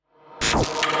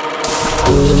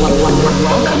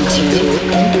Welcome to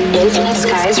Infinite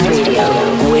Skies Radio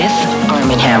with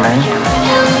ARMNHMR.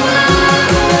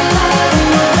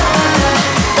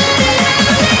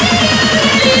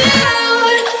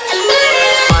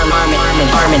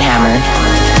 ARMNHMR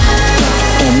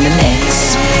in the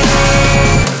mix.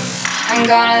 I'm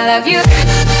gonna love you.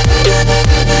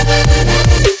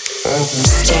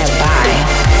 Stand by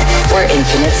for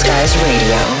Infinite Skies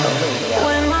Radio.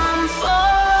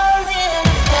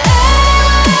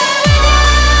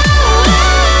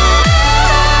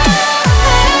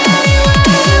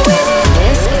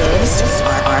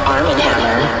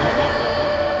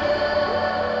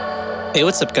 Hey,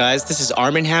 what's up, guys? This is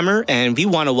ARMNHMR, and we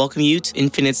want to welcome you to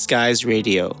Infinite Skies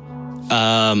Radio.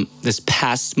 This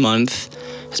past month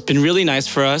has been really nice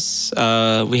for us.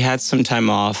 We had some time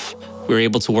off. We were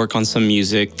able to work on some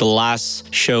music. The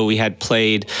last show we had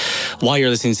played while you're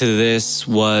listening to this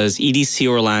was EDC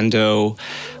Orlando,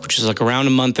 which was like around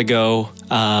a month ago.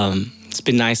 It's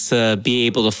been nice to be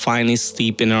able to finally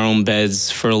sleep in our own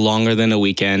beds for longer than a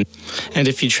weekend. And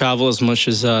if you travel as much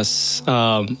as us,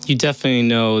 you definitely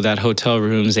know that hotel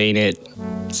rooms ain't it.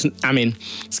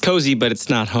 It's cozy, but it's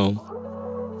not home.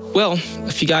 Well,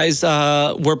 if you guys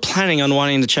were planning on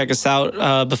wanting to check us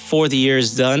out before the year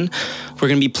is done, we're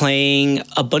going to be playing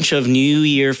a bunch of New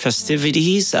Year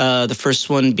festivities. The first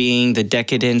one being the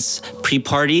Decadence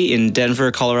pre-party in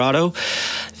Denver, Colorado.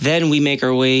 Then we make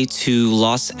our way to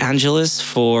Los Angeles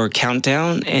for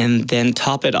Countdown, and then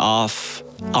top it off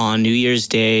on New Year's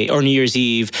Day or New Year's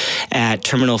Eve at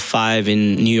Terminal 5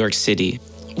 in New York City.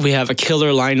 We have a killer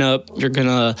lineup. You're going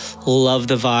to love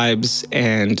the vibes,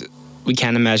 and we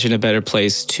can't imagine a better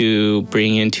place to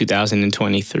bring in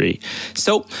 2023.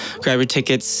 So grab your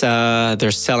tickets. They're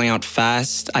selling out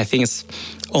fast. I think it's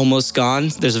almost gone.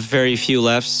 There's very few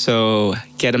left, so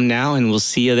get them now, and we'll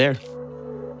see you there.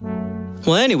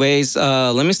 Well, anyways,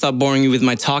 let me stop boring you with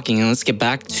my talking, and let's get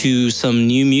back to some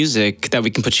new music that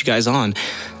we can put you guys on.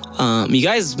 You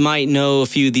guys might know a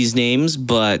few of these names,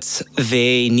 but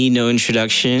they need no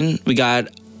introduction. We got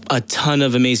a ton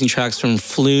of amazing tracks from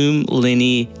Flume,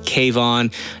 Linney,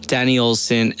 Kaivon, Danny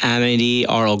Olson, Amidy,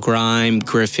 RL Grime,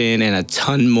 Gryffin, and a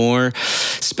ton more.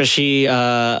 Especially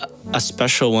a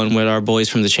special one with our boys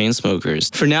from the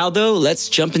Chainsmokers. For now, though, let's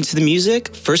jump into the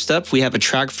music. First up, we have a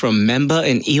track from MEMBA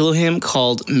and Elohim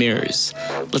called Mirrors.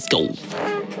 Let's go.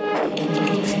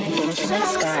 Infinite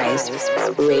Skies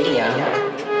Radio.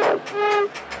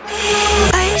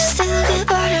 I still get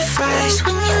butterflies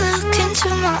when you look into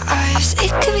my eyes.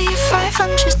 It could be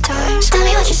 500 times. Tell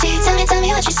me what you see, tell me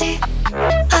what you see. I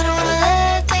don't wanna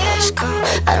let this go.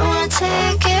 I don't wanna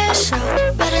take it slow.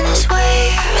 But in this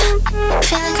way,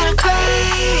 feeling kinda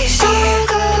crazy. Don't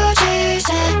go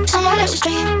chasing someone else's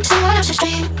dream, someone else's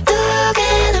dream. Look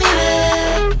in the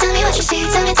mirror. Tell me what you see,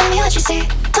 tell me what you see.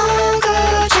 Don't go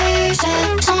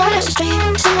chasing someone else's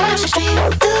dream, someone else's dream.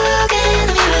 Look in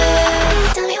the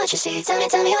mirror. Tell me what you see, tell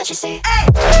me what you see. Hey!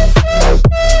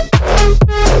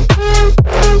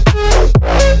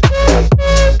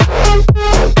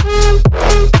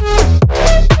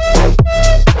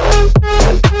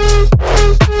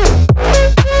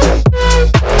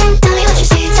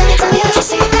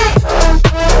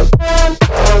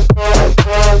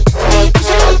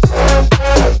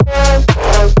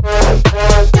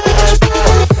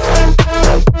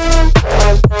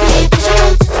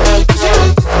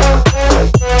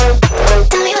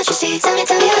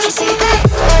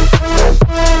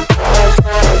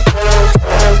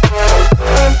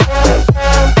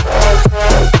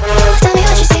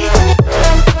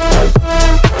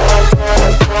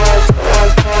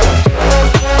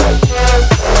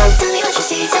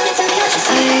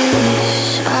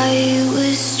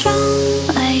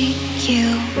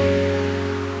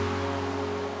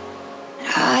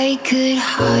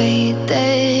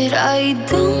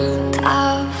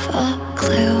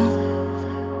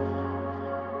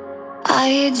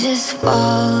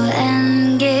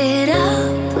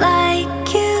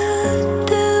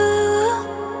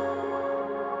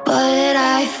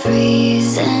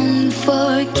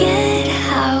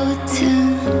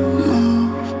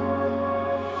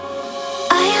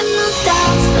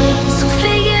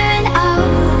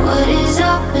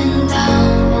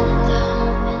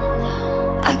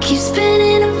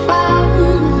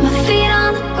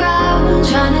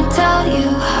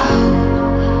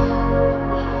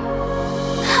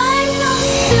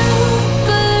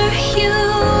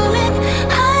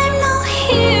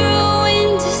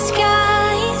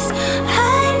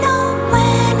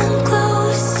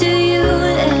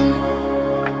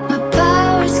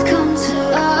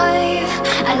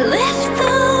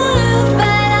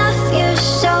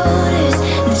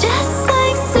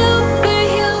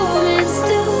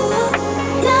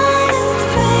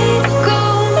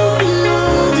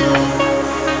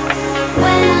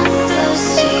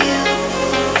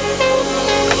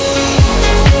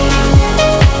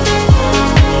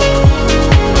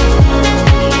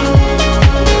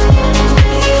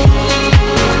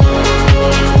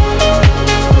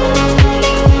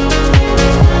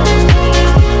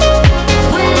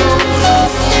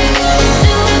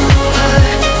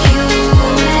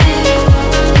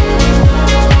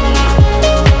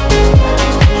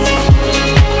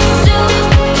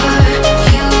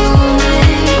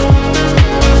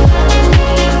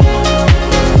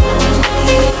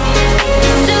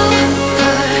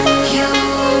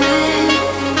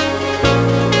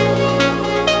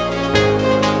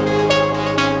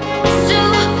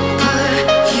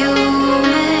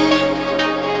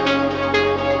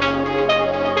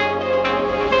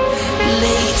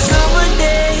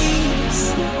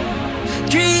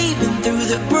 Creeping through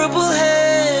the purple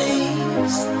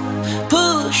haze,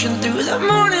 pushing through the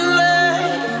morning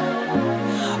light,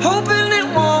 hoping it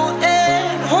won't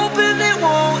end, hoping it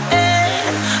won't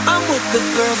end. I'm with the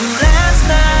girl from last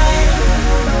night,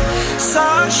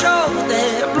 saw a show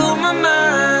that blew my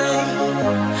mind,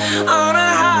 on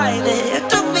a high that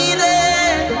took me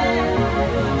there,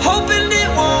 hoping it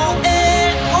won't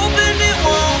end, hoping it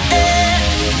won't end.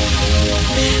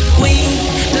 We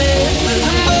live for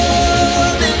the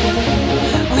moment,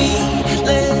 we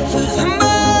live for the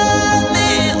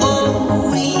moment, oh,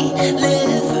 we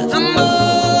live for the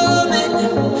moment,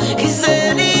 'cause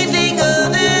anything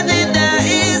other than that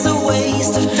is a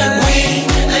waste of time. We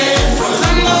live for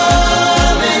the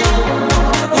moment,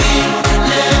 we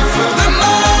live for the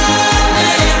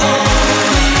moment, oh,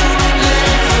 we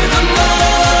live for the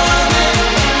moment,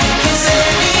 'cause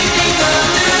anything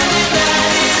other than that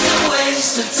is a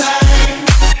waste of time.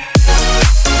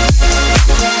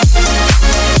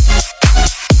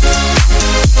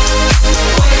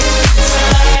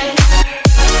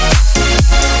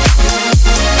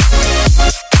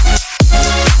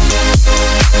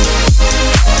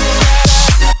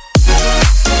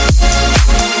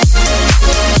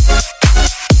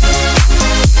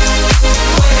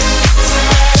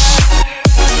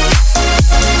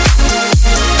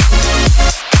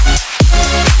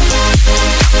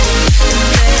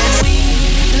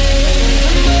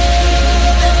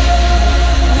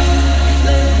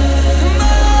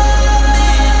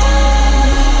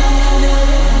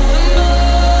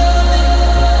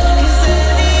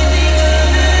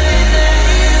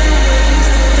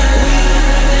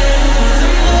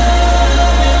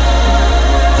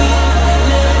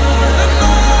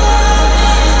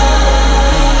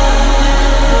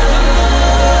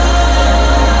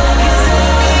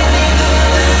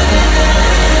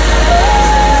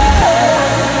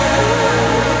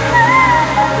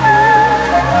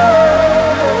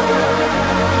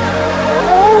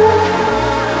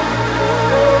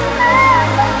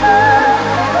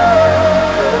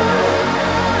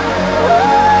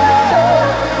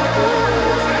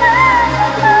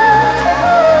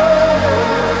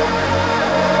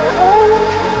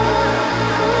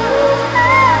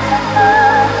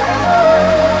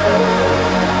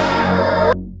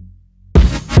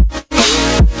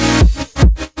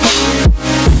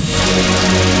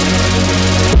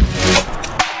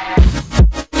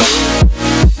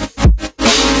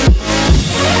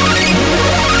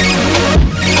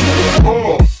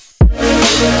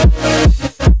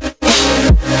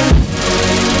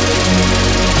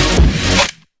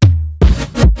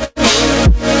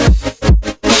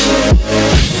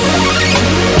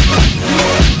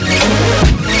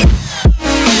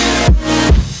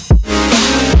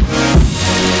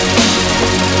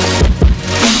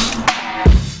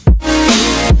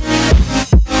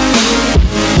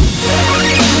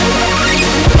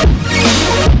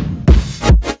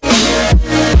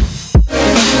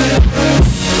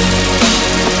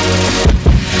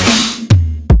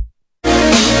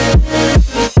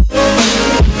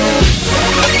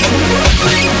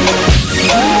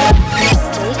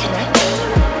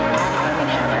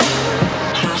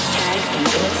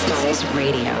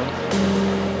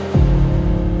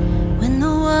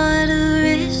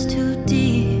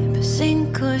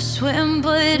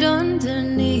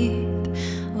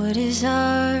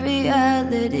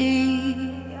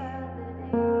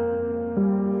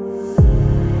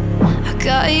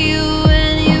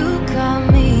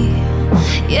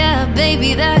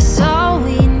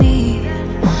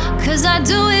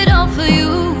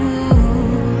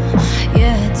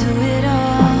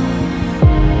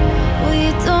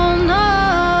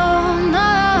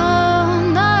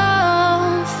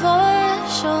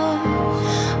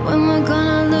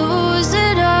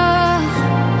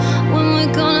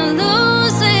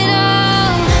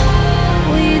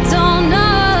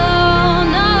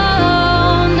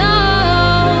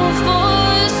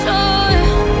 For sure,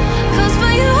 'cause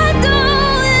for you I do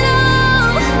it all.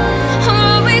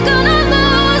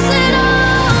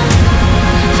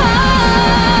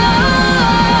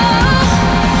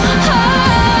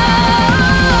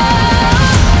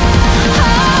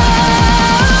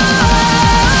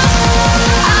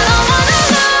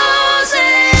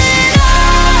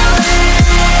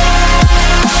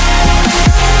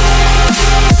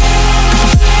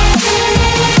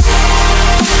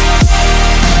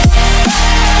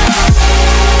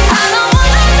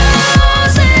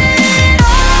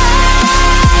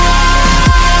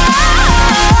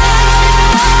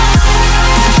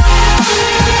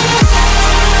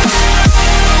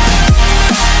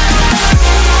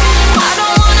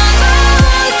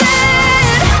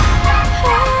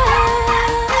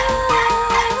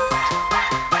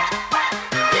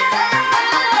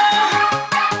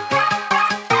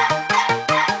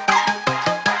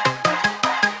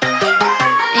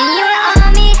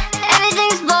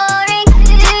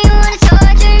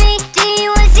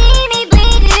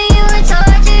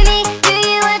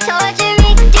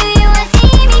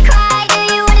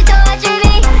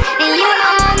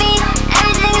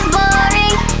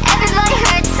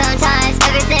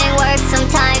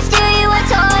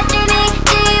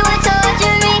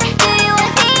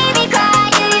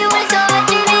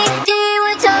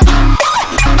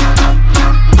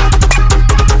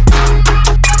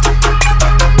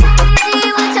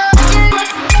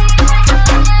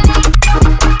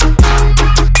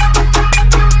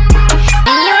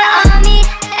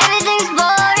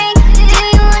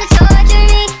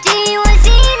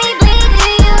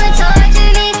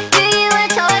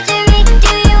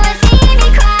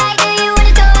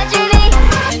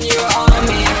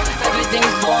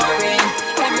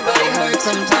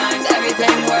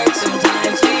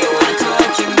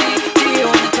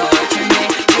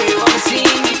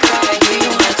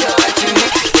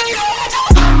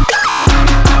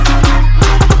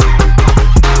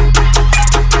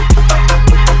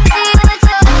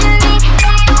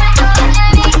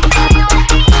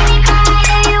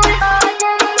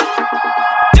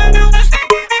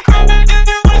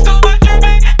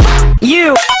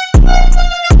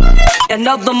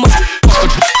 Another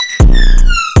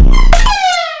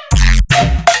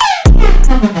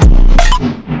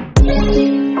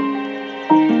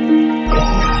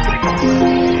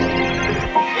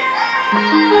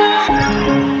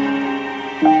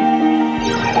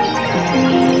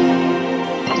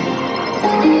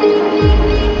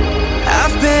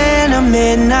I've been a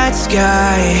midnight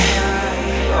sky,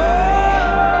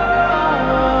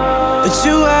 but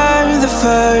you were the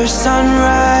first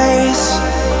sunrise.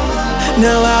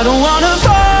 Now I don't wanna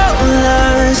fall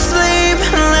asleep.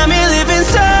 Let me live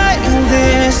inside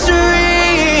this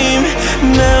dream.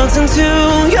 Melt into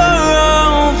your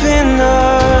open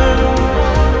arms.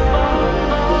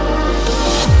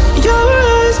 Your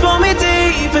eyes pull me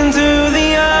deep into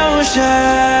the ocean.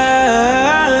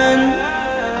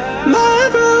 My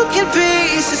broken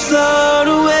pieces float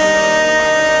away.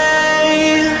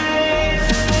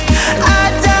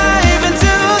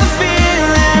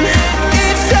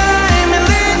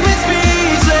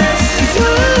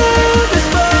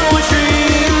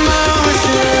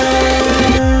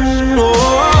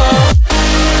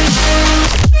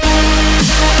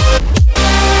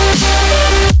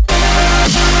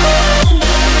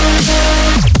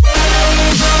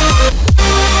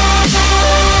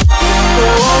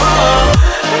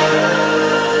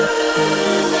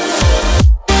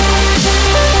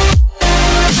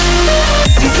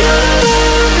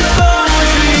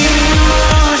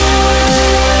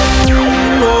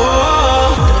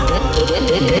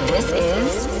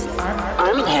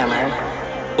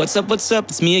 What's up?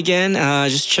 It's me again,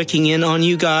 just checking in on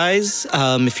you guys.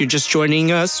 If you're just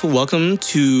joining us, welcome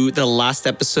to the last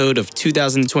episode of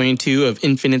 2022 of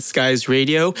Infinite Skies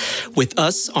Radio with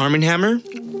us, ARMNHMR.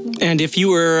 And if you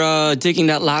were digging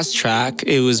that last track,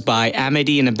 it was by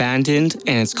Amidy Abandoned,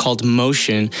 and it's called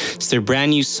Motion. It's their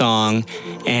brand new song,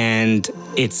 and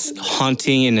it's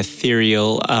haunting and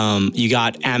ethereal. You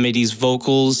got Amidy's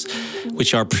vocals,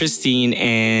 which are pristine,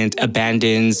 and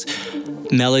Abandoned's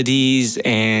melodies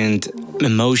and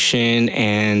emotion,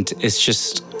 and it's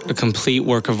just a complete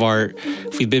work of art.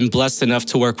 We've been blessed enough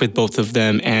to work with both of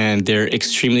them, and they're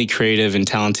extremely creative and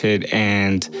talented,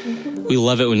 and we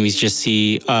love it when we just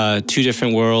see two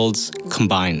different worlds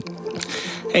combined.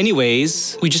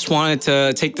 Anyways, we just wanted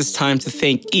to take this time to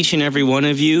thank each and every one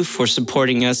of you for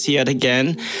supporting us yet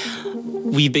again.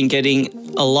 We've been getting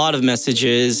a lot of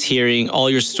messages, hearing all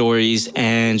your stories,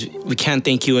 and we can't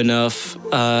thank you enough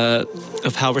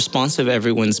of how responsive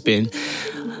everyone's been.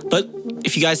 But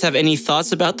if you guys have any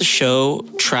thoughts about the show,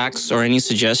 tracks, or any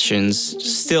suggestions,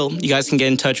 still, you guys can get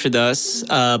in touch with us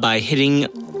by hitting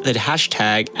the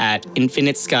hashtag at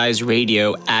Infinite Skies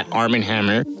Radio at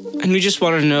ARMNHMR. And we just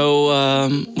want to know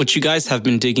what you guys have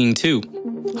been digging too.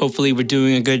 Hopefully we're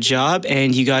doing a good job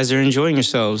and you guys are enjoying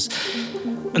yourselves.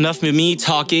 Enough of me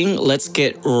talking, let's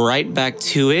get right back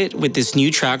to it with this new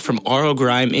track from RL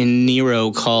Grime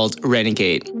NERO called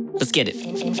Renegade. Let's get it.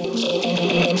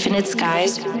 Infinite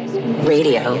Skies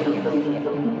Radio.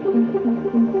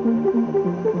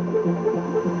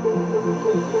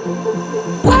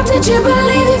 What did you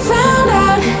believe you found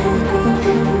out?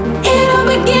 It all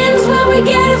begins when we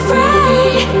get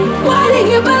afraid. Why do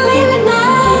you believe it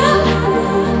now?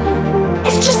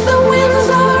 It's just the winds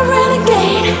of a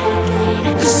renegade.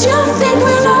 'Cause you think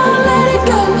we'll all let it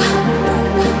go.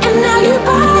 And now you're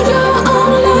by your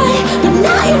own light. But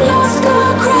now you've lost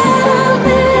all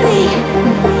credibility.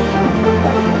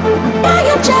 Now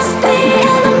you're just the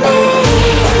enemy.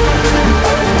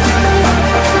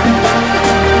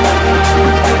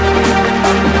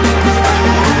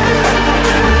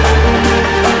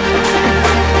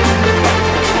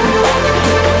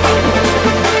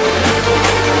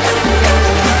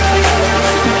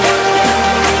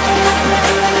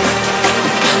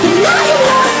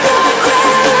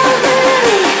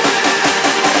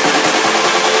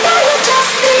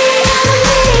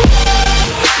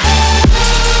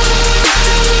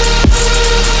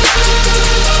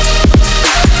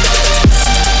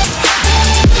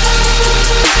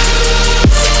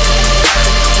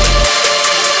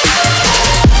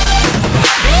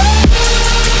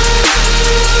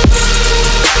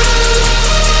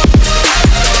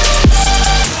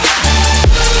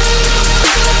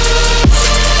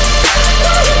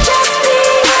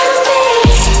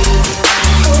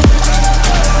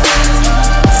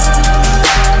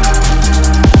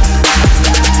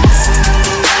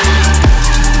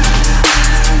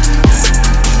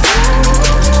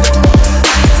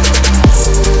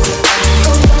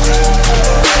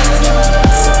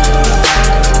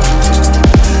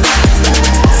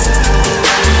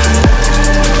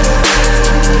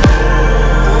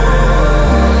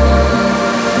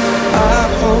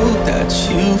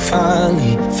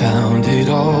 it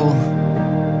all.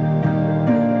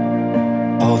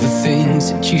 All the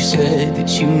things that you said that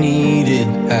you needed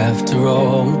after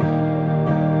all.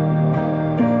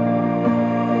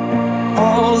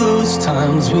 All those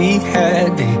times we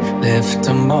had, they left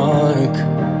a mark.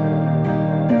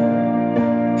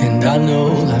 And I know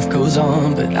life goes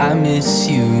on, but I miss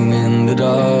you in the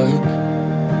dark.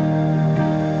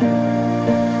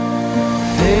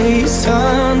 Days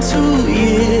turn to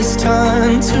years,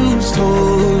 turn to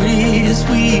stories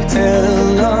we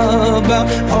tell about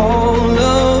all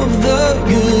of the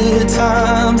good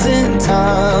times and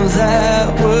times that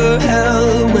were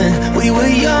hell when we were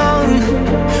young,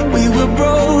 we were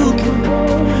broke,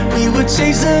 we were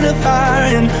chasing a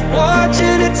fire and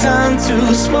watching it turn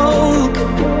to smoke.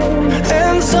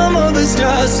 And some of us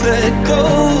just let go.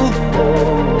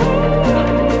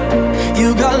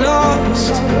 You got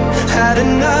lost, had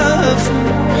enough.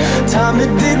 Time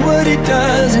it did what it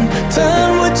does and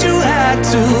turned what you had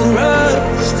to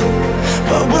rust.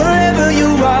 But wherever you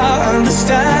are,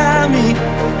 understand me.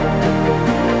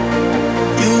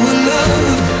 You were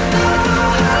loved.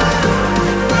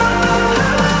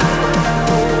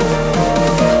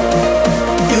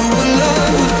 You were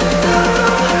loved.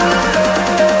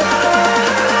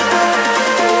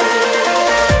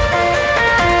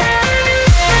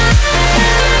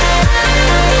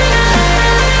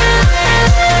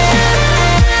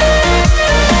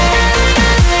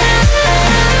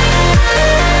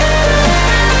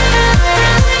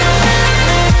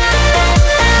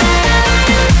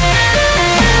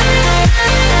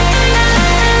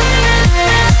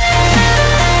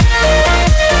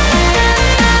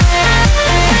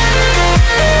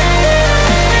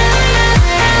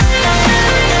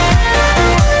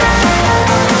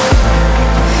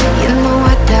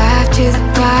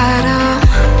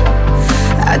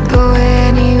 I'd go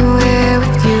anywhere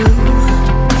with you.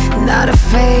 Not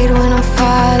afraid when I'm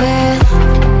falling.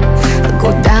 I'll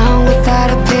go down without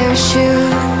a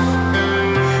parachute.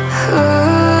 Ooh.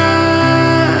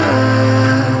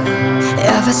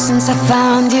 Ever since I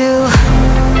found you,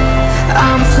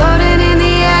 I'm floating in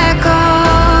the echo.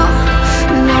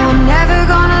 No, I'm never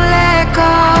gonna let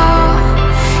go.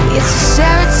 It's a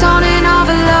serotonin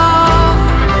overload,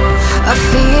 a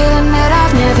feeling that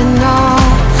I've never known.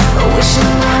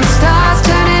 Wishing on stars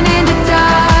turning into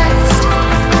dust.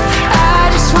 I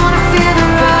just wanna feel the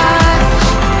rush.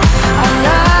 I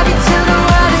love you till the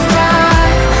world is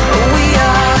done.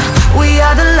 We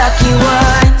are the lucky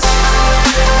ones.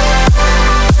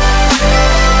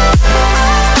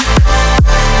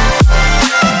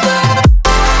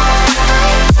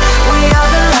 We are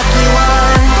the lucky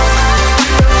ones.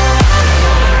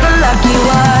 The lucky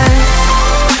ones.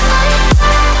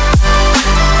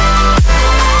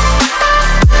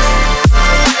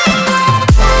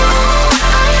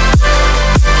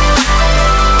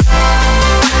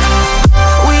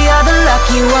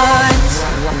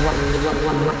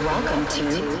 Welcome to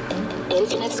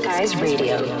Infinite Skies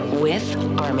Radio with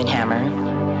ARMNHMR.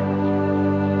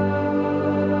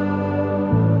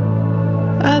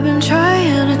 I've been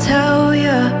trying to tell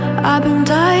ya, I've been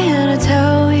dying to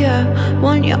tell ya.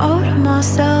 Want you all to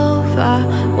myself, I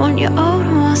want you all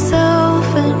to myself.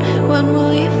 And when we'll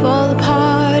leave all the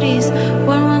parties,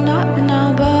 when we're not in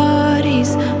our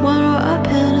bodies, when we're up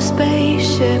in a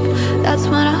spaceship, that's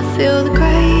when I feel the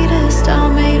greatest. I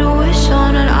made a wish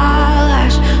on an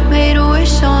eyelash, made a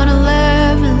wish on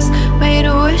 11s, made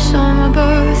a wish on my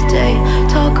birthday.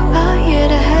 Talk about you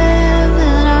to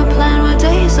heaven. I plan my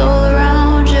days all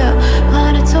around you,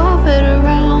 planets orbit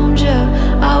around you.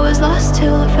 I was lost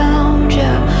till I found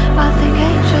you. I think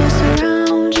angels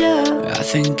surround you. I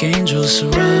think angels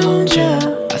surround you.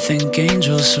 I think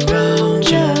angels surround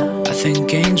you. I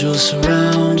think angels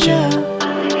surround you.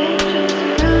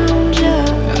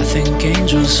 I think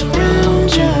angels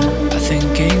surround you. I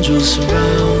think angels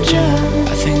surround you.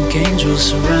 I think angels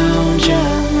surround you.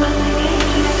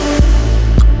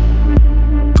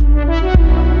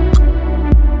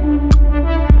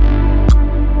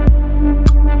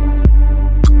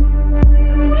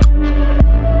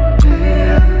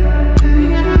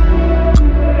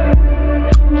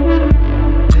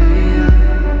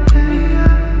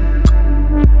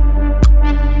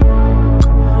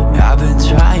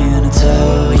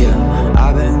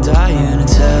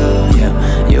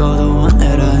 You're the one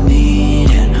that I need,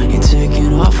 and you're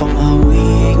taking off on my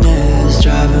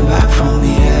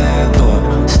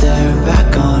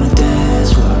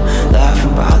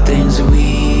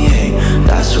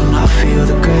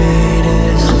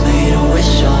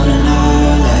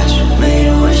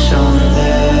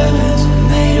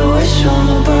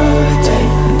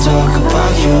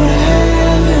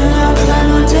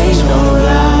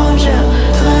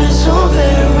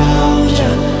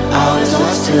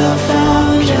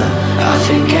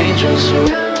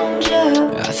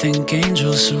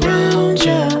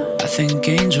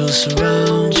think angels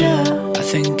surround ya. I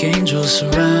think angels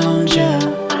surround ya.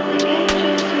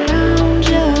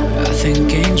 I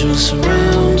think angels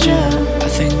surround ya. I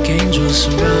think angels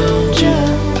surround ya.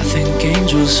 I think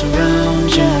angels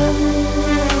surround ya.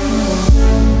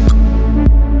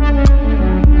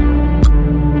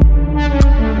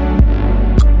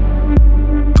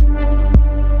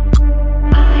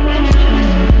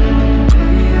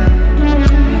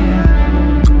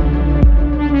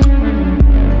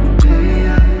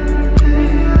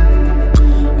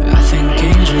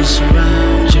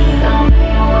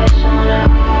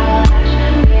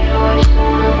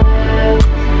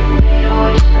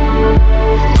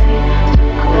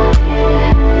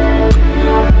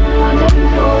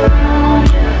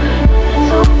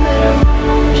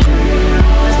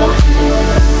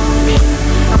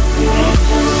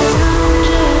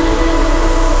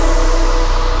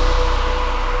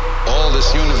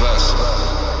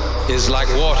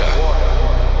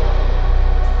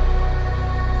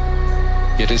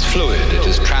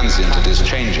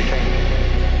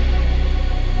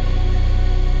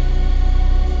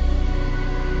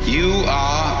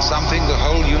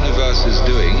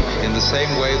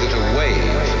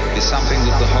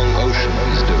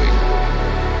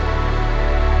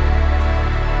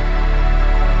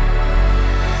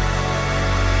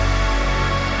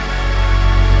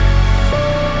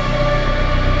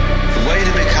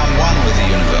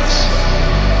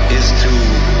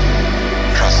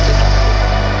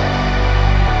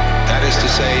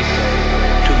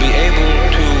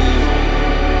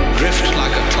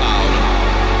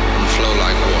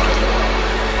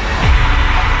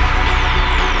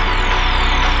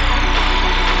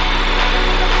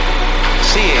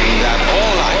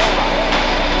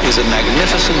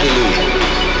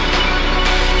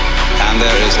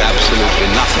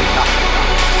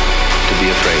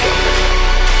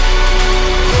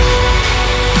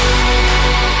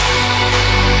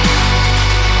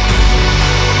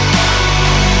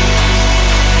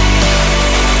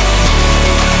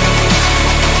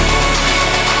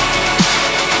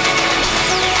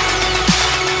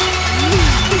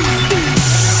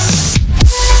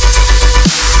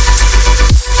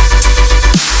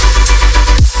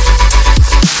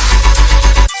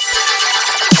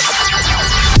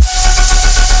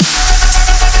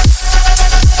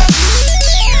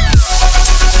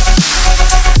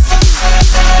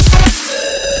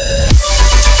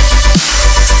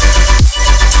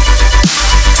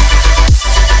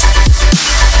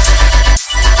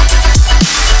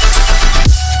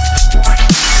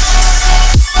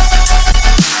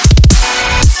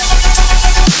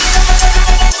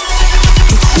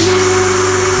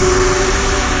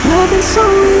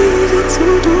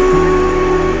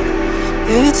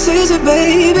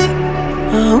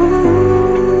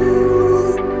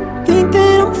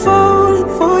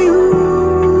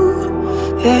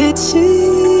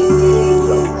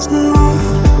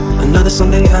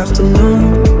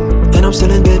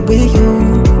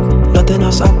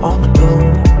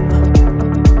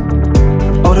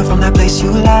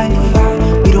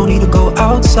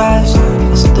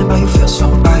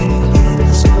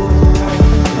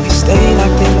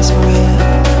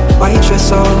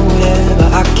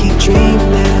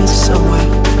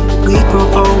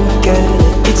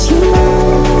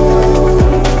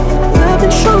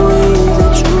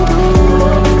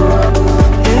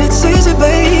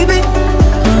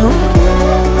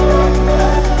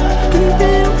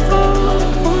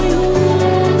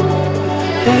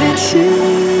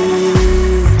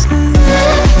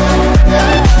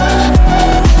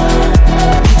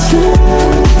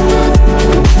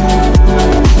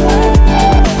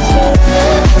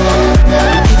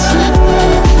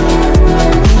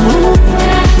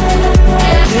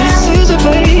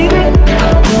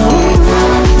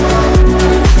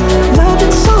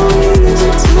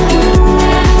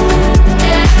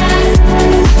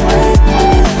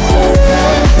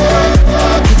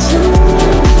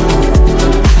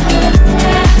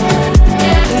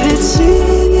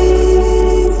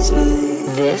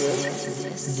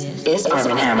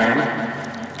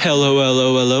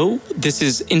 This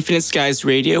is Infinite Skies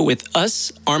Radio with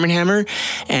us, ARMNHMR.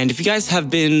 And if you guys have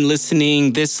been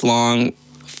listening this long,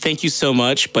 thank you so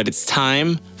much, but it's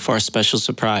time for our special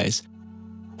surprise.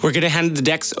 We're going to hand the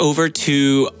decks over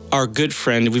to our good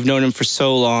friend. We've known him for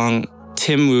so long,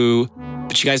 Tim Wu,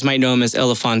 but you guys might know him as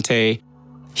Elephante.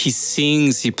 He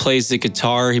sings, he plays the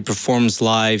guitar, he performs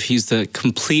live. He's the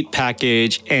complete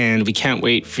package, and we can't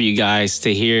wait for you guys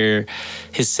to hear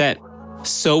his set.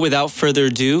 So without further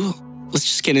ado, let's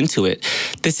just get into it.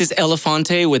 This is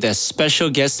Elephante with a special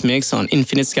guest mix on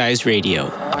Infinite Skies Radio.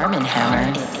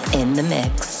 ARMNHMR in the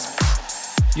mix.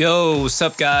 Yo, what's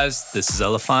up, guys? This is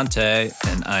Elephante,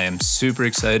 and I am super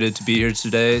excited to be here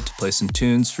today to play some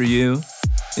tunes for you.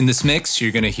 In this mix,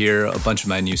 you're going to hear a bunch of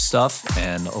my new stuff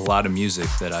and a lot of music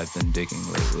that I've been digging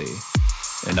lately.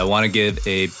 And I want to give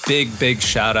a big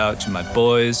shout out to my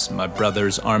boys, my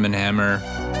brothers ARMNHMR,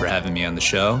 for having me on the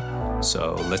show.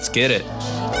 So let's get it.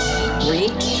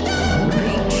 Reach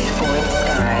for the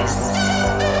skies.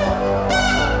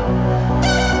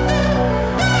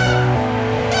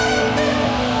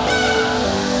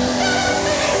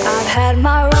 I've had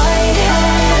my right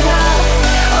hand out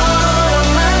all of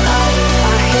my life.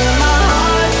 I hear my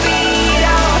heart beat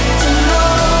out to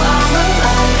know I'm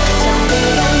alive. Tell me,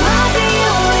 am I the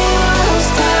only one who's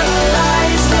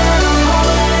paralyzed and I'm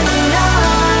holding the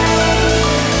knife?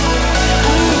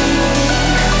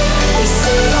 They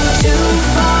say I'm too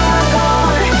far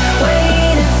gone,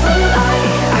 waiting for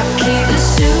light. I keep the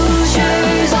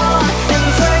sutures on and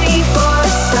pray for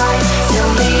a sign. Tell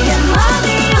me, am I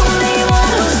the only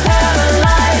one who's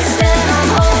paralyzed?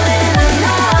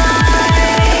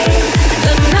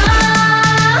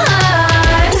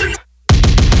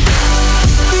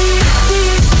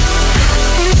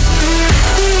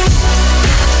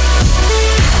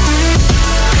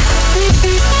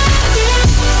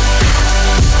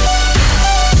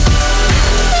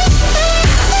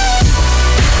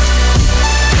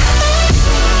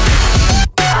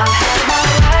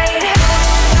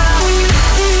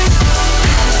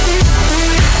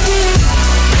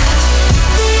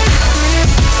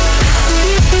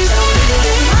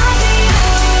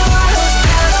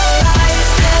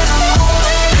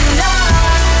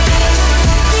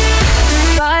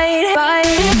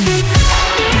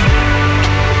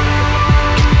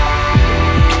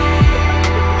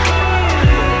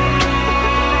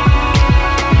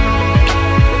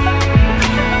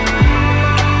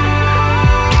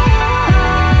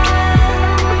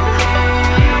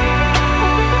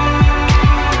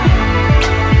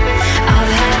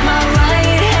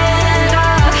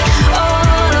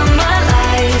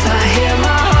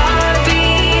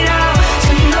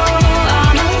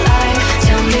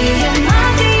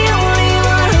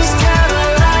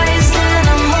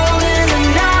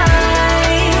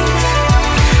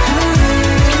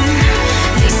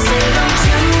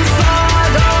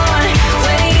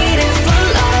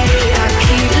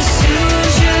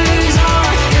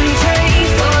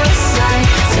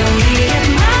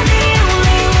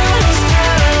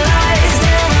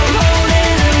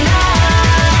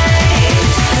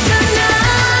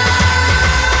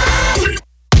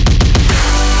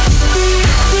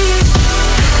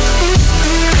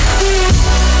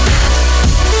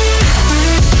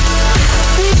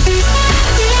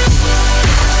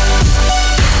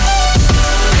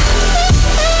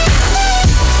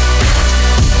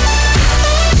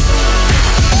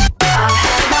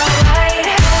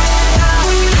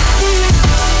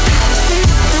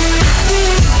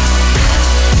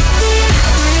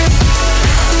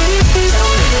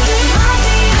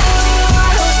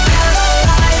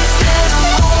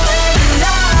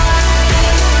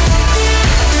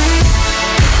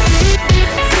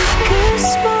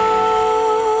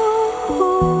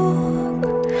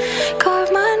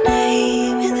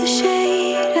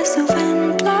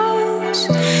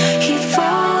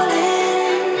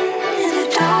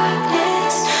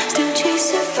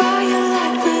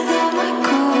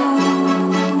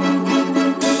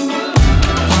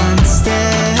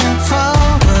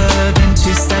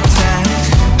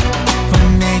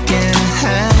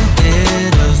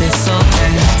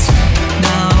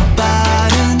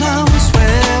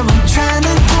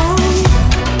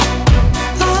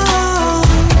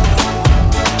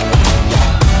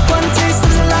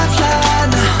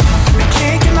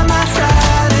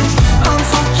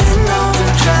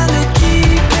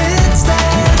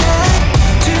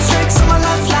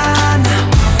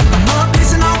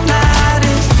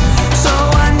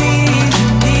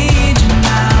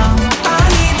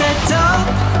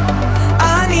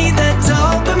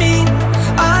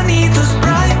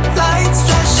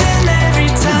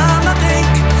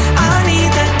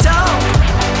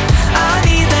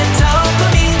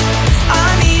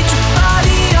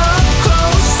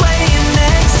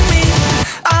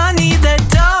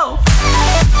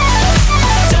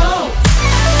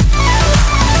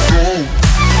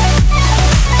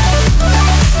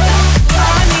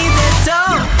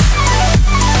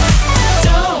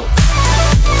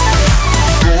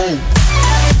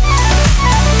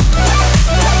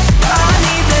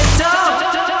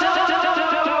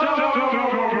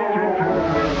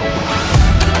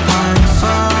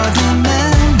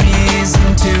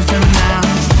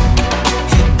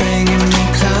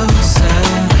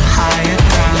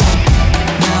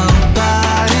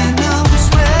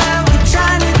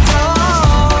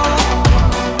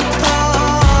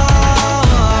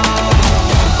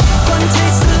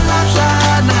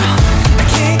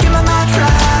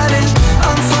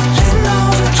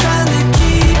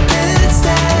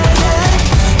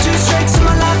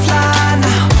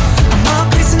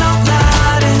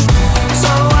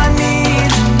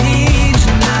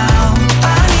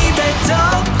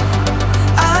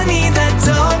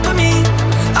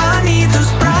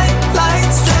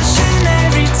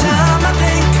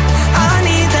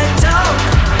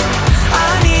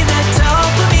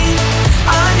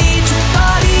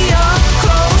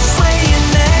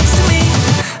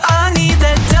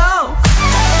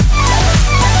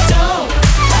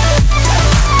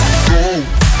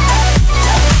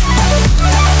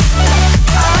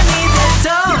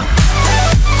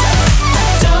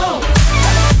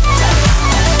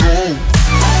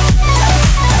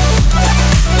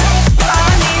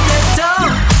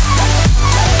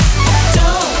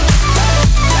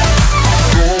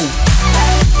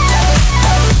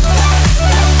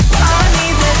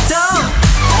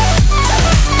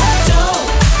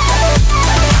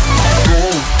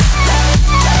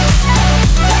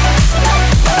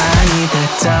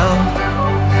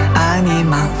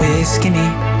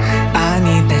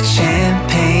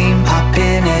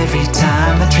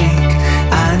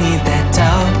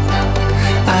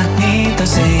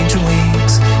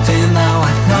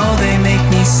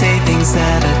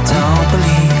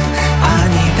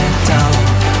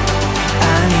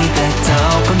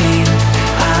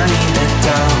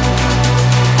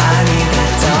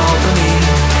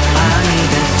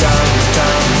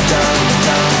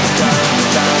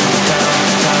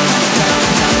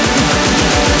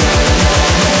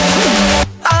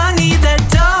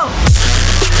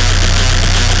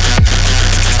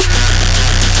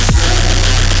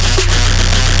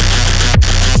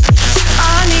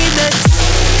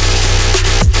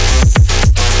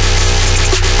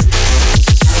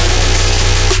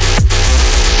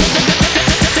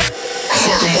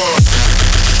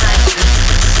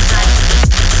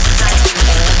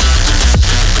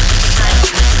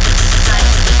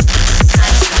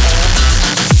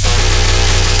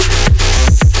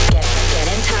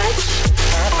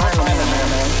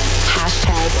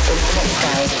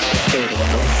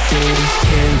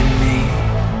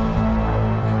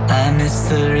 miss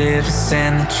the rivers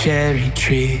and the cherry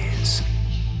trees.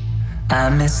 I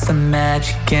miss the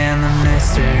magic and the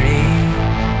mystery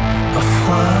of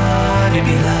what it'd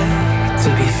be like to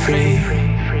be free.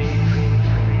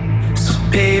 So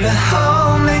baby,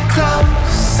 hold me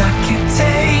close, I can't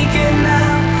take it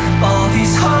now. All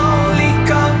these holy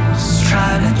ghosts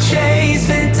trying to chase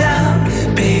me down.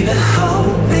 Baby,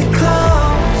 hold me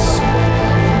close.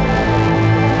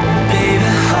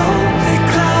 Baby, hold me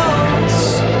close.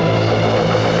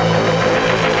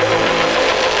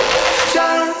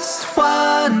 Just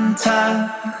one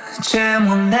touch and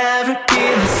we'll never be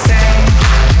the same.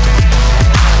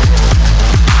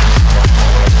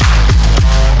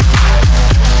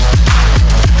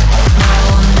 No,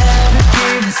 we'll never be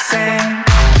the same.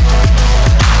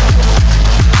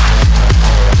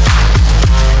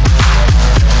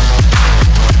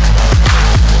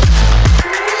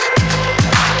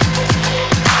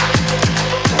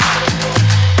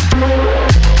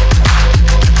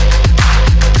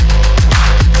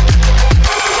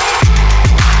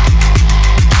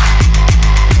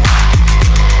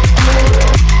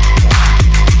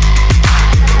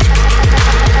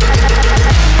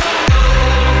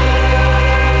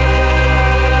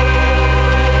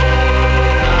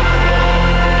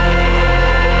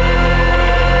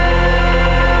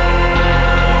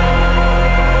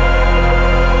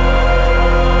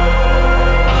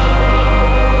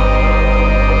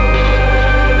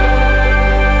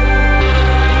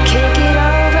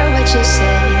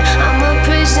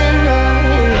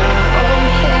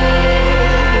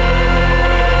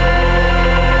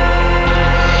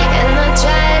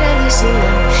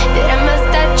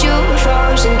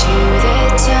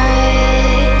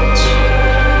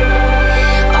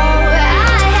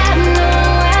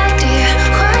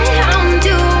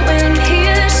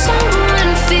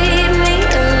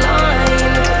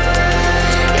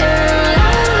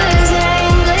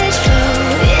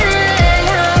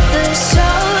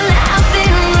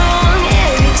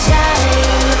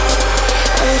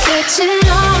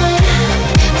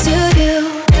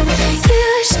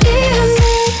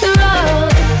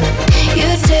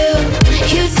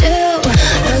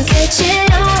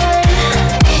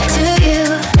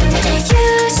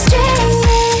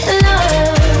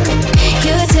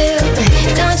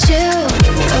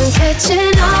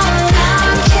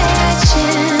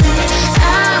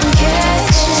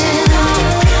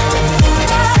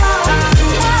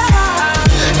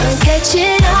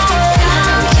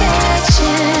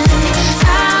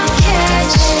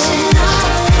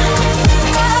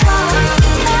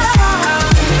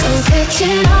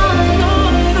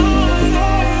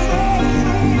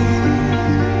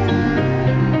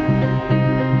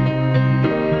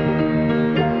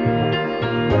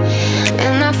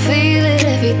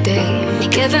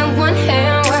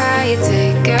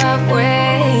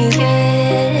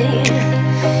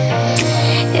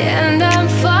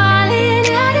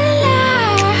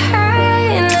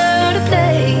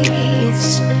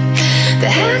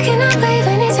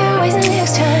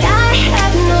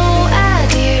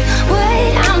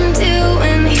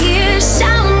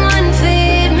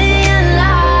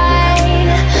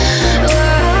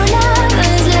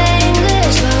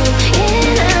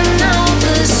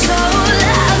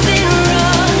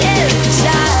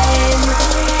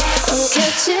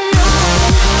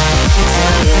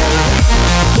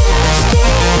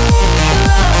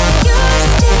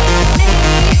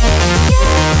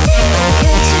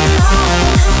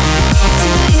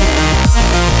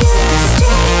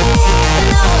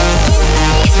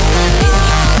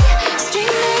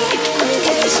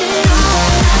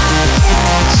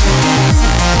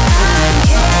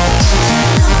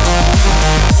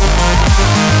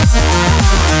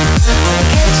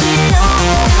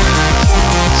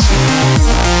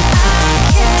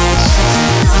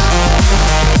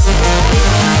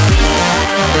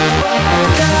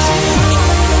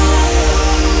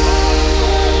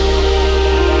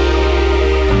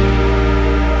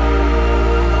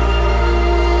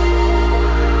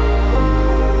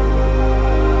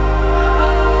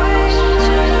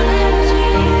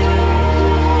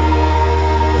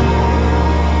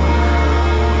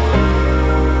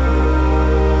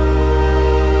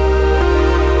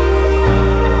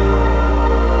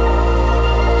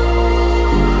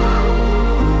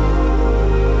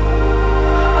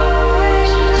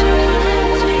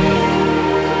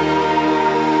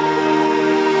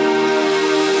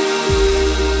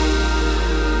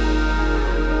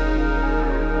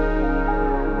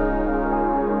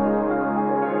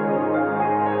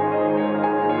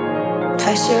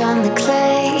 Pressure on the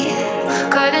clay,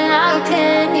 carving out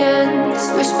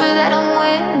opinions, whisper that I'm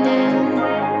winning.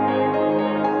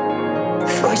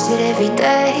 Force it every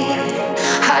day.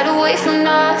 hide away from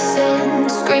nothing,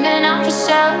 screaming out for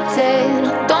something.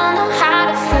 I don't know how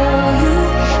to fool you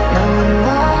no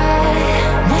more.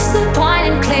 Miss the point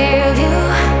in Clearview.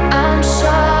 I'm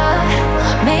sure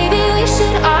maybe we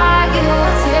should argue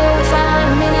till we find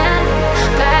a meaning.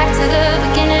 Back to the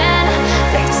beginning,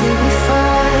 back to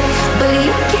before. But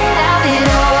you can't have it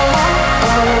all.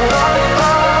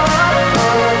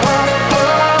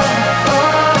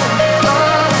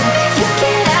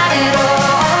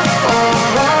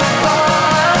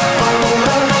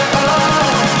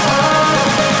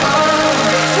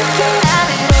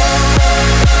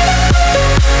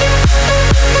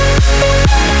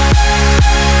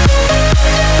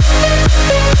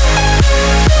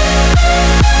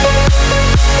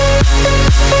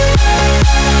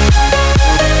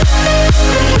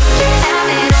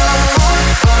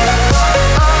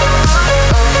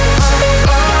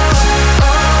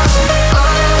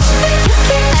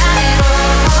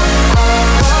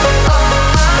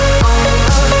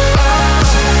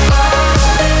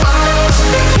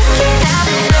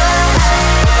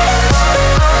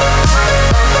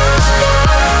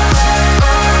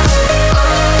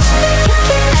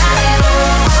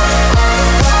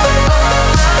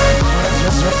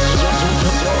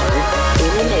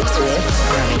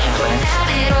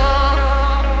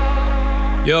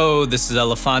 Yo, this is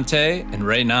Elephante, and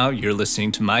right now you're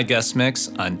listening to my guest mix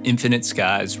on Infinite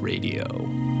Skies Radio.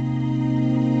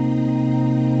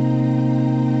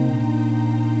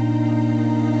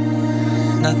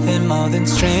 Nothing more than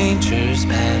strangers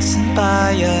passing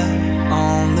by ya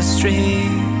on the street.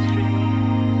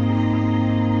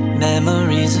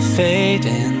 Memories are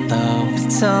fading, though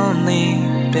it's only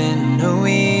been a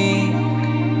week.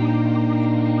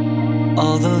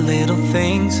 All the little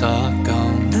things are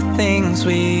gone, the things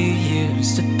we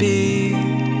used to be.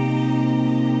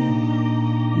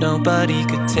 Nobody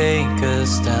could take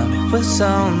us down, it was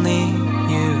only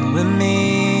you and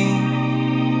me.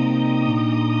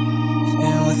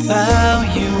 And without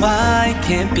you I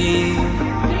can't be.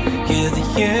 You're the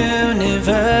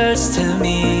universe to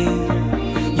me.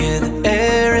 You're the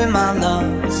air in my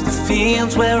lungs, the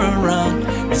fields where I run,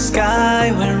 the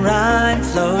sky where I'm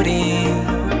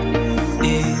floating.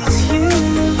 It's you,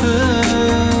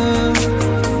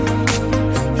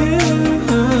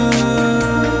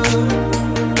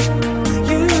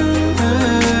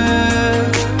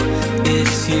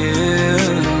 it's you.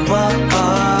 And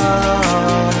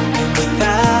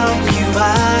without you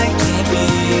I can't be.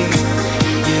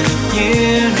 You're the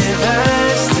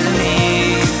universe to me.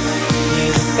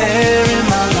 You're the air in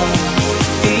my lungs,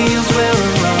 fields where I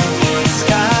run, the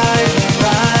sky where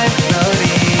I'm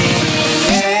floating.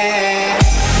 Yeah.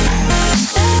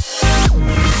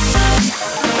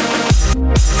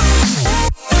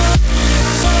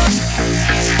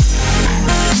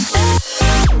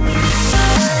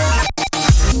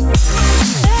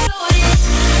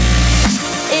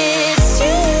 It's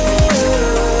you,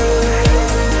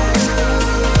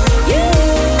 you,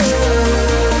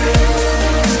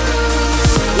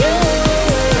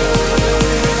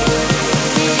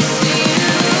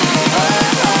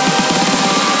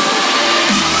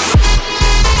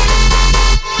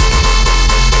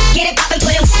 Get it poppin',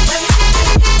 put it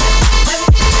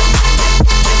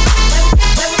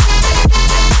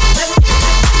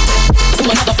to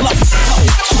another flow.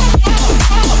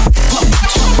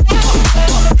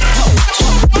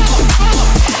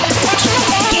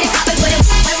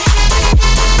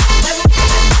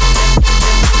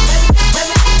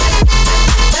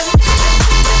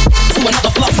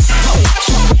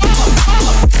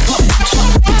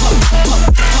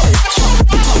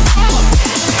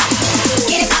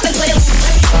 Get it poppin', put it to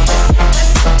another flow.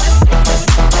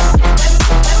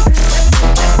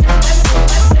 Get it poppin', put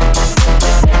it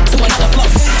to another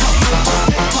flow.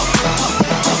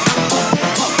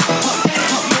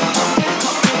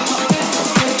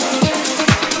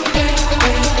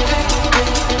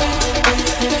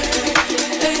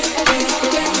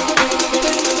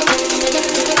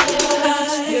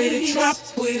 With it, drop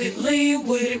with it, lean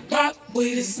with it, rock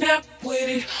with it, snap with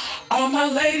it. All my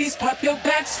ladies, pop your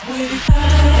backs with it.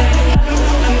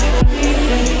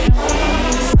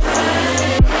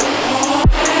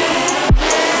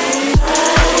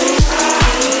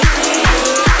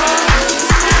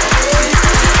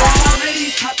 All my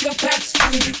ladies, pop your backs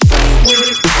with it. With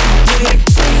it, with it,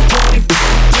 with it,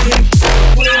 with it,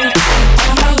 with it.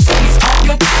 All my ladies, pop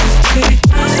your backs with it.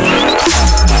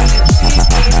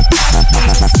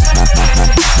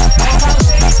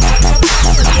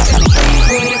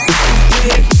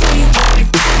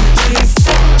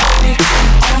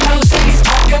 All my ladies,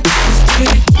 pop your backs.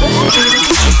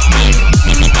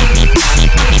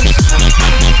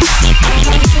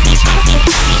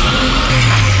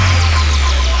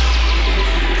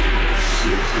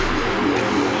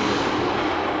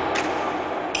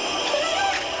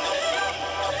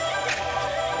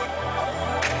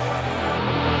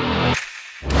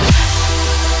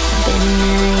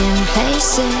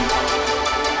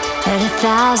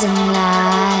 thousand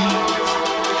lies,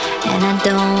 and I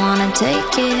don't wanna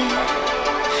take it,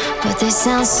 but they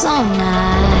sound so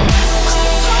nice.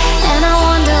 And I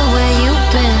wonder where you've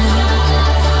been.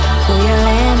 Will you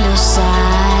land or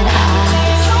side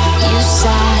eyes? You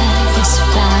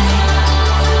satisfy.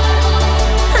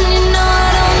 And you know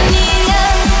I don't need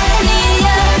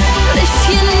ya, but if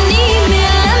you need me,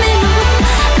 let me know.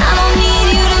 I don't need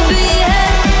you to be here,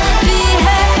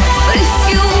 but if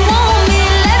you want me,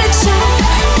 let it show.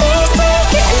 These days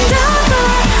getting darker,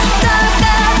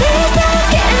 these days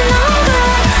getting longer.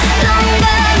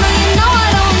 But you know I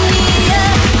don't need ya,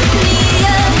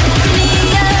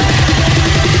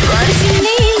 but if you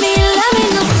need me, let me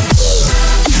know.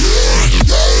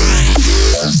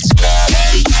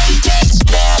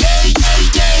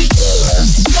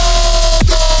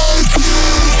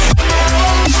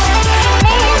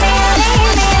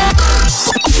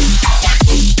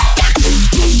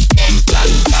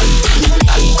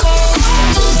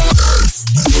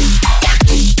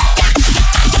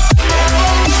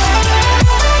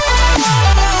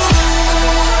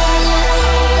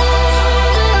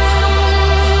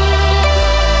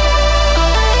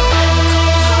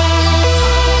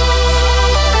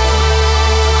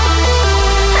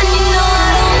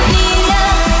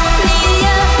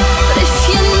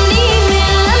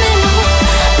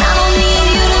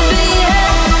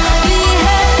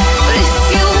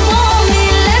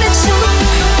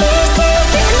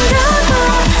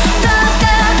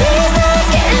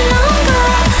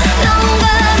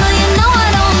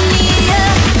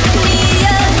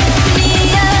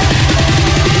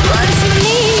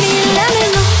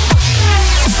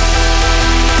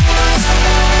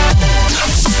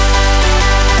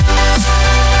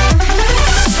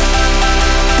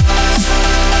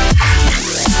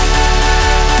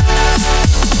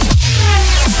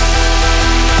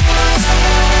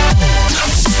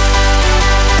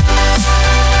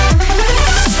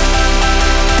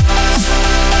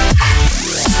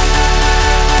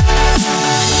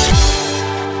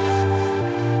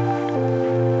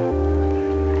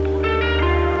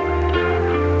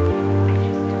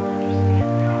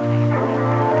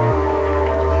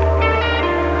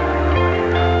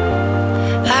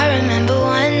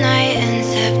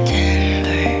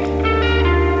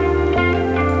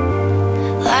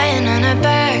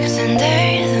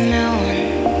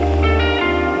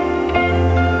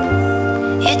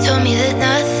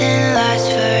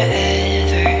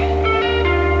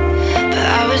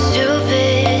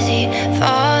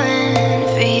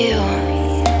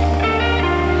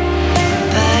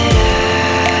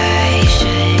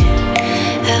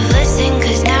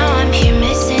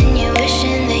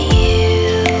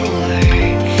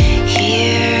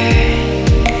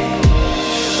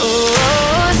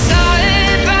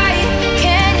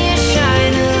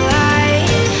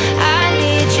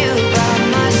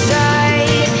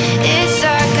 It's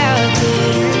like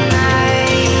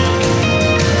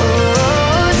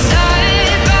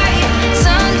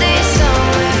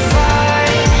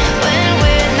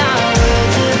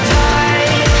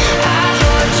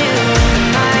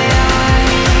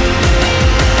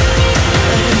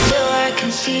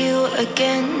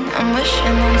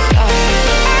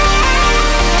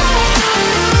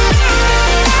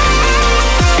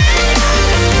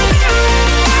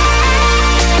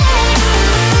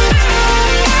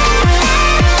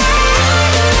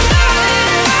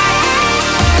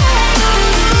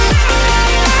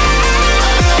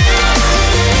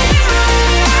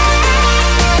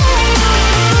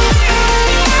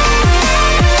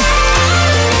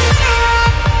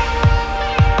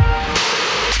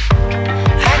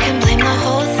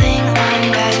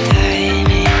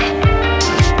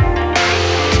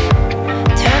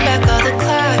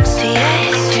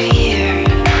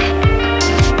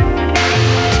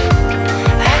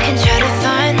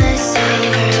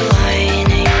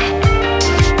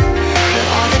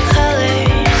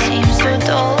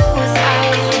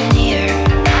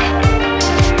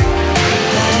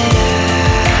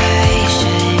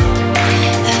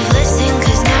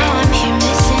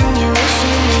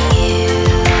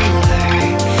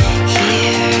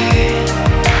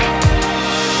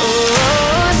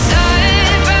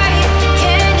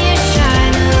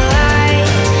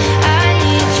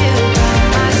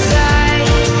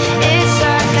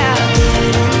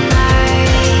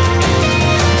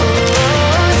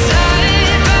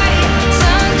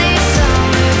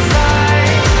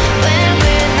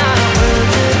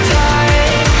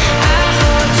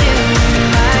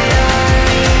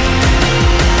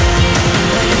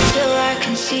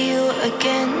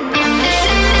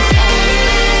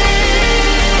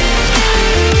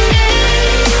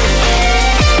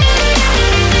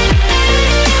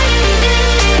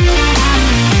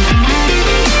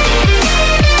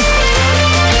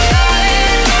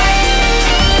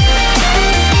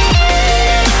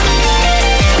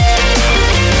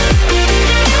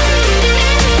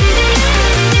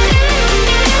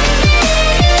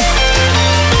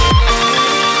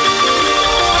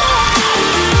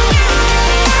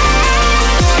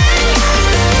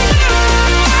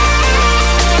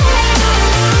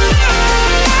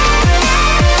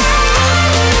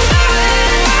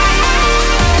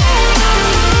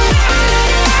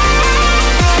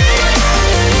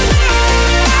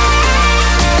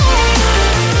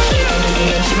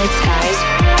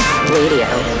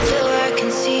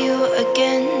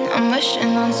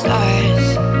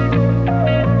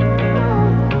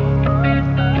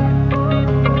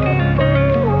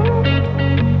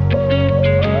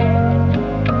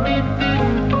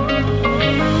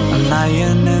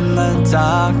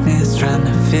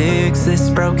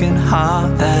broken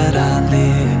heart that I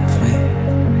live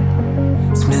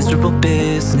with. It's miserable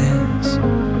business.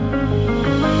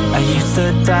 I used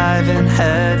to dive in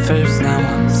head first, now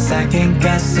I'm second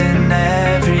guessing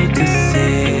every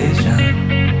decision.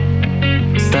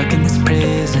 Stuck in this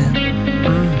prison.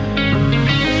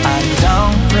 I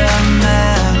don't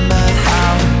remember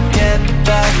how to get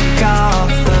back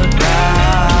off the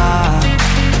ground.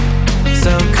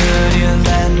 So could you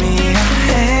lend me a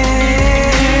hand?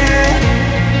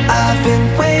 I've been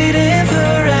waiting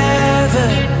forever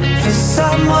for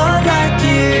someone like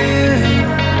you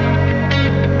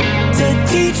to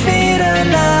teach me to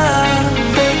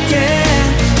love again.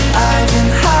 I've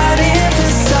been hiding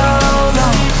for so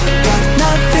long, got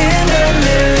nothing to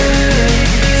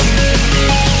lose.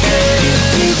 Could you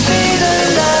teach me to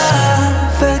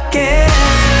love again?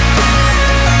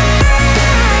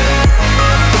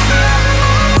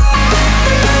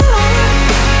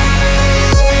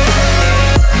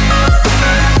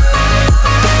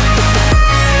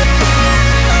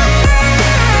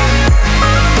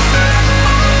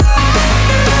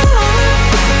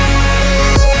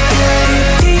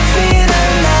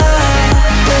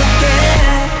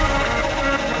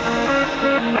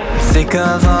 Sick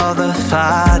of all the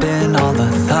fighting, all the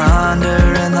thunder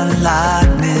and the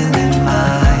lightning in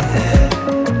my head.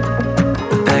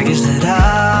 The baggage that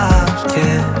I've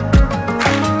kept.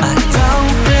 I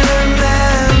don't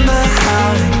remember how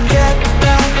to get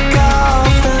back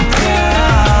off the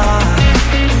ground.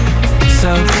 So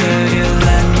could you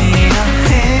lend me a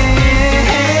hand?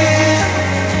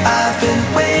 I've been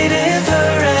waiting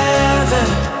forever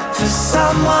for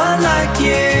someone like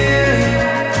you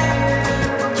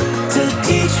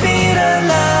teach me to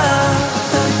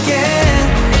love again.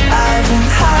 I've been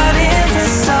hiding for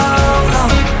so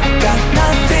long, got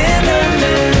nothing to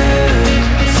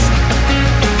lose.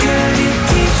 Could you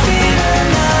teach me to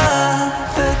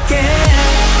love again?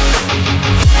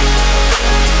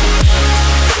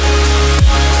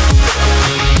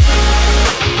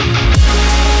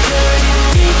 Could you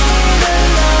teach me to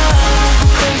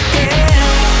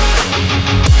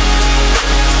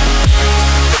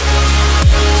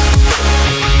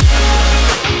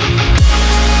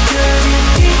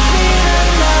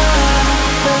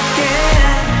love again?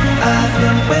 I've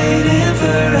been waiting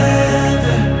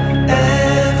forever,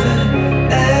 ever,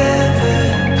 ever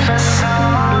for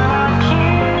someone like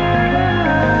you.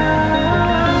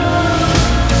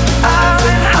 I've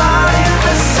been hiding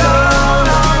for so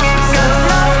long, so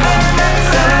long.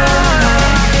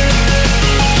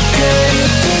 Could you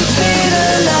teach me to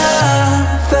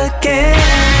love again?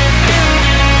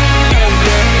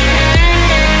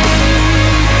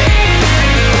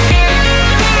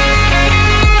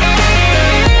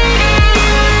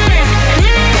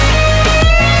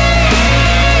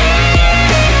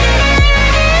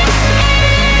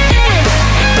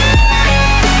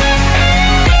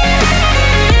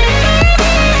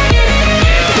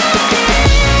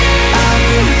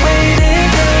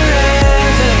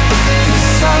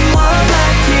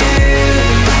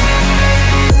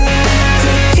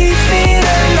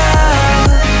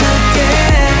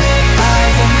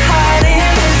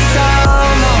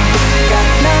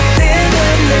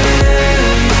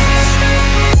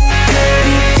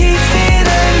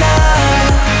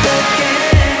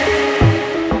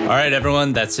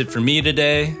 Everyone, that's it for me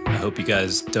today. I hope you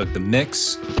guys dug the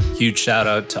mix. Huge shout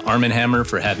out to ARMNHMR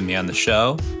for having me on the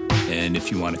show. And if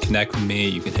you want to connect with me,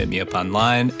 you can hit me up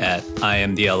online at I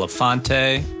am the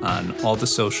Elephante on all the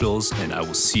socials, and I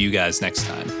will see you guys next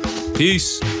time.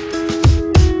 Peace.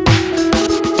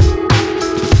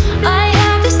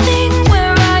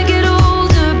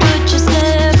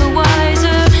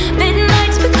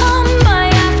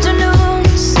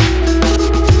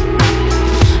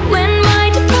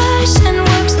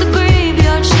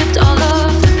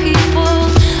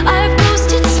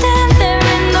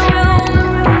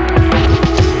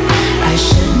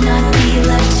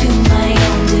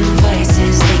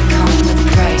 Devices, they come with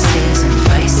prices and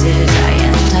vices. I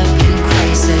end up in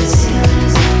crisis.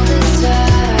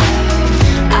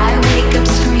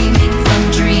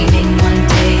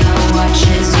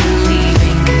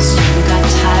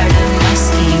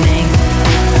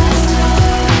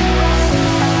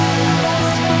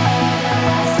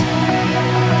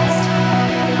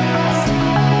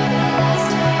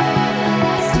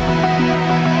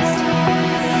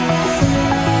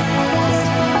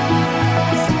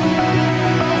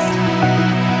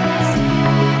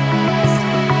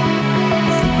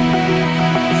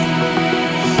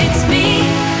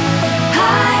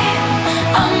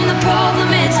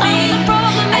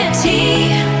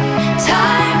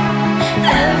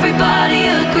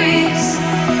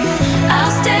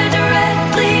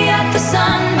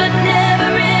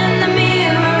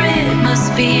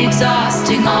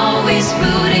 exhausting, always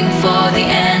rooting for the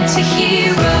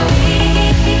anti-hero.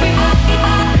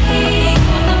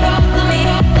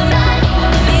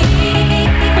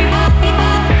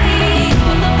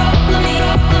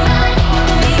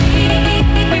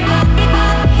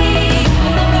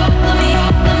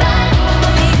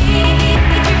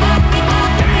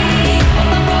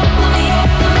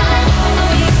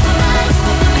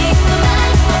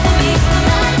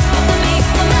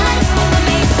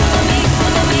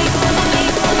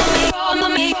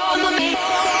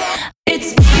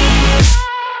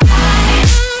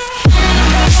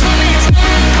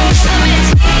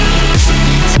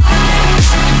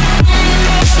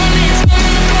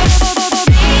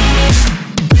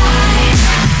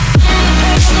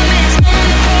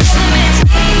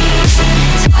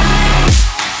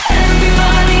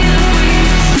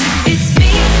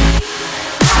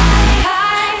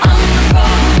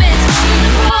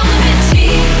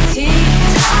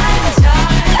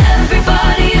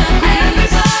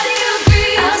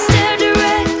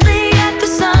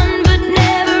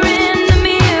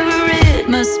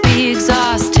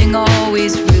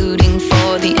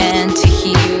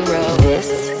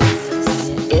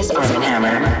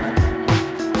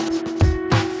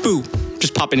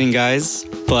 In, guys,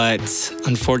 but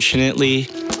unfortunately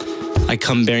I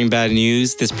come bearing bad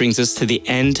news. This brings us to the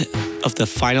end of the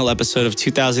final episode of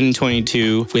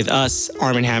 2022 with us,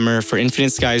 ARMNHMR, for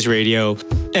Infinite Skies Radio.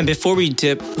 And before we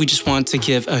dip, we just want to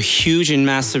give a huge and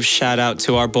massive shout out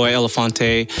to our boy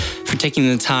Elephante for taking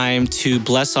the time to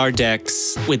bless our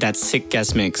decks with that sick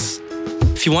guest mix.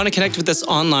 If you want to connect with us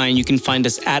online, you can find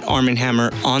us at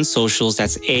ARMNHMR on socials.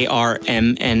 That's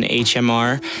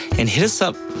ARMNHMR. And hit us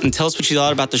up and tell us what you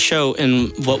thought about the show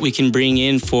and what we can bring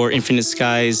in for Infinite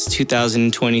Skies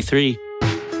 2023.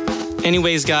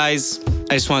 Anyways, guys,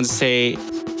 I just wanted to say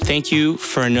thank you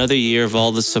for another year of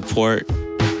all the support.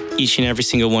 Each and every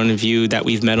single one of you that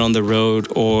we've met on the road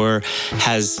or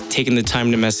has taken the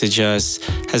time to message us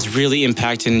has really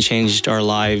impacted and changed our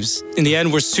lives. In the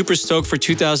end, we're super stoked for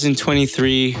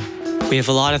 2023. We have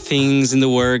a lot of things in the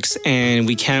works and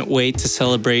we can't wait to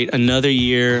celebrate another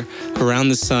year around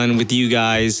the sun with you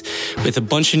guys with a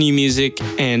bunch of new music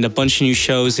and a bunch of new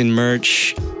shows and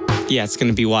merch. Yeah, it's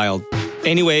gonna be wild.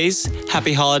 Anyways,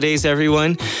 happy holidays,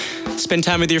 everyone. Spend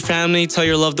time with your family, tell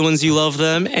your loved ones you love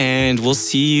them, and we'll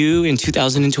see you in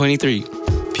 2023.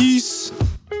 Peace.